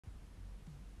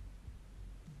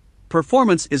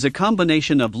Performance is a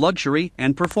combination of luxury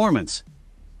and performance.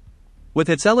 With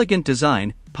its elegant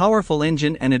design, powerful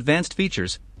engine and advanced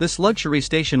features, this luxury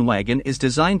station wagon is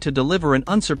designed to deliver an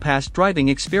unsurpassed driving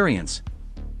experience.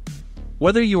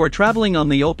 Whether you are traveling on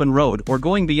the open road or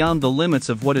going beyond the limits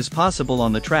of what is possible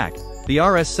on the track, the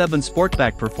RS7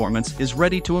 Sportback Performance is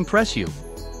ready to impress you.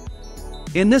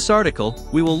 In this article,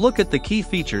 we will look at the key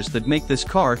features that make this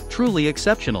car truly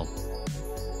exceptional.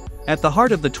 At the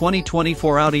heart of the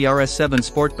 2024 Audi RS7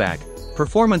 Sportback,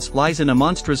 performance lies in a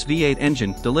monstrous V8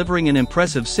 engine delivering an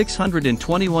impressive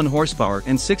 621 horsepower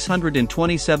and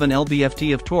 627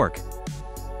 lb-ft of torque.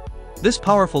 This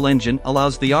powerful engine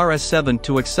allows the RS7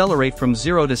 to accelerate from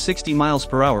 0 to 60 miles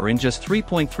per hour in just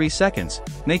 3.3 seconds,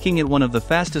 making it one of the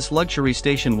fastest luxury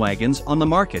station wagons on the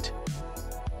market.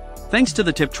 Thanks to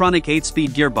the Tiptronic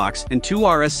 8-speed gearbox and 2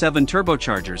 RS7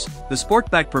 turbochargers, the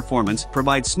Sportback Performance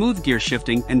provides smooth gear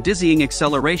shifting and dizzying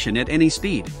acceleration at any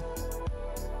speed.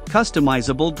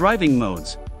 Customizable driving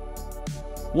modes.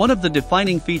 One of the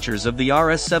defining features of the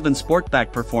RS7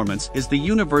 Sportback Performance is the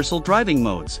universal driving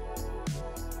modes.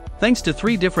 Thanks to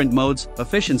 3 different modes,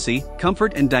 efficiency,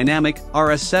 comfort and dynamic,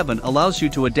 RS7 allows you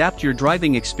to adapt your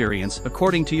driving experience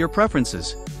according to your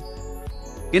preferences.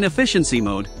 In efficiency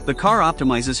mode, the car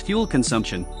optimizes fuel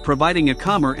consumption, providing a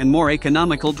calmer and more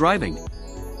economical driving.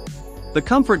 The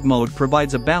comfort mode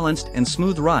provides a balanced and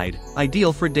smooth ride,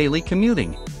 ideal for daily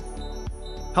commuting.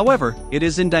 However, it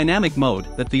is in dynamic mode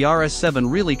that the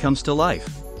RS7 really comes to life.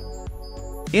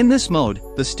 In this mode,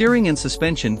 the steering and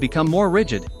suspension become more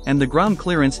rigid, and the ground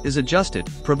clearance is adjusted,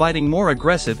 providing more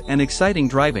aggressive and exciting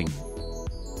driving.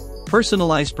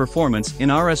 Personalized performance in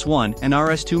RS1 and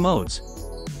RS2 modes.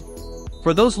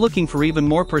 For those looking for even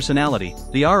more personality,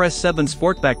 the RS7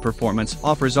 Sportback Performance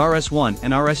offers RS1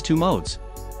 and RS2 modes.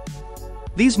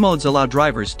 These modes allow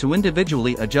drivers to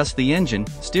individually adjust the engine,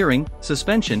 steering,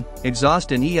 suspension,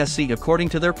 exhaust and ESC according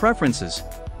to their preferences.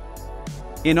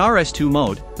 In RS2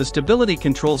 mode, the stability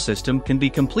control system can be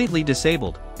completely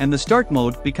disabled, and the start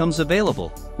mode becomes available,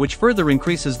 which further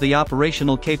increases the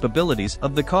operational capabilities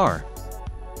of the car.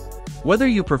 Whether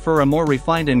you prefer a more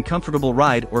refined and comfortable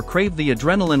ride or crave the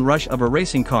adrenaline rush of a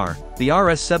racing car, the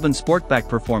RS7 Sportback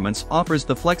Performance offers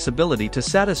the flexibility to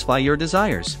satisfy your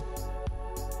desires.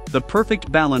 The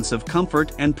perfect balance of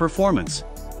comfort and performance.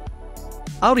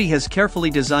 Audi has carefully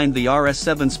designed the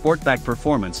RS7 Sportback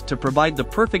Performance to provide the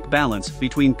perfect balance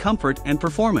between comfort and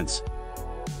performance.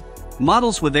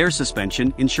 Models with air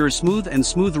suspension ensure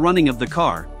smooth running of the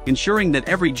car, ensuring that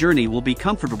every journey will be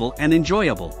comfortable and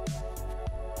enjoyable.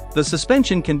 The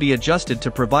suspension can be adjusted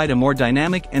to provide a more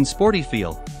dynamic and sporty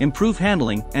feel, improve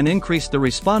handling, and increase the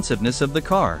responsiveness of the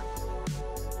car.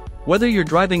 Whether you're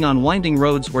driving on winding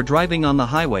roads or driving on the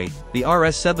highway, the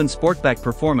RS7 Sportback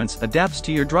Performance adapts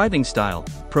to your driving style,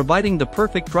 providing the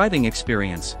perfect driving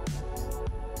experience.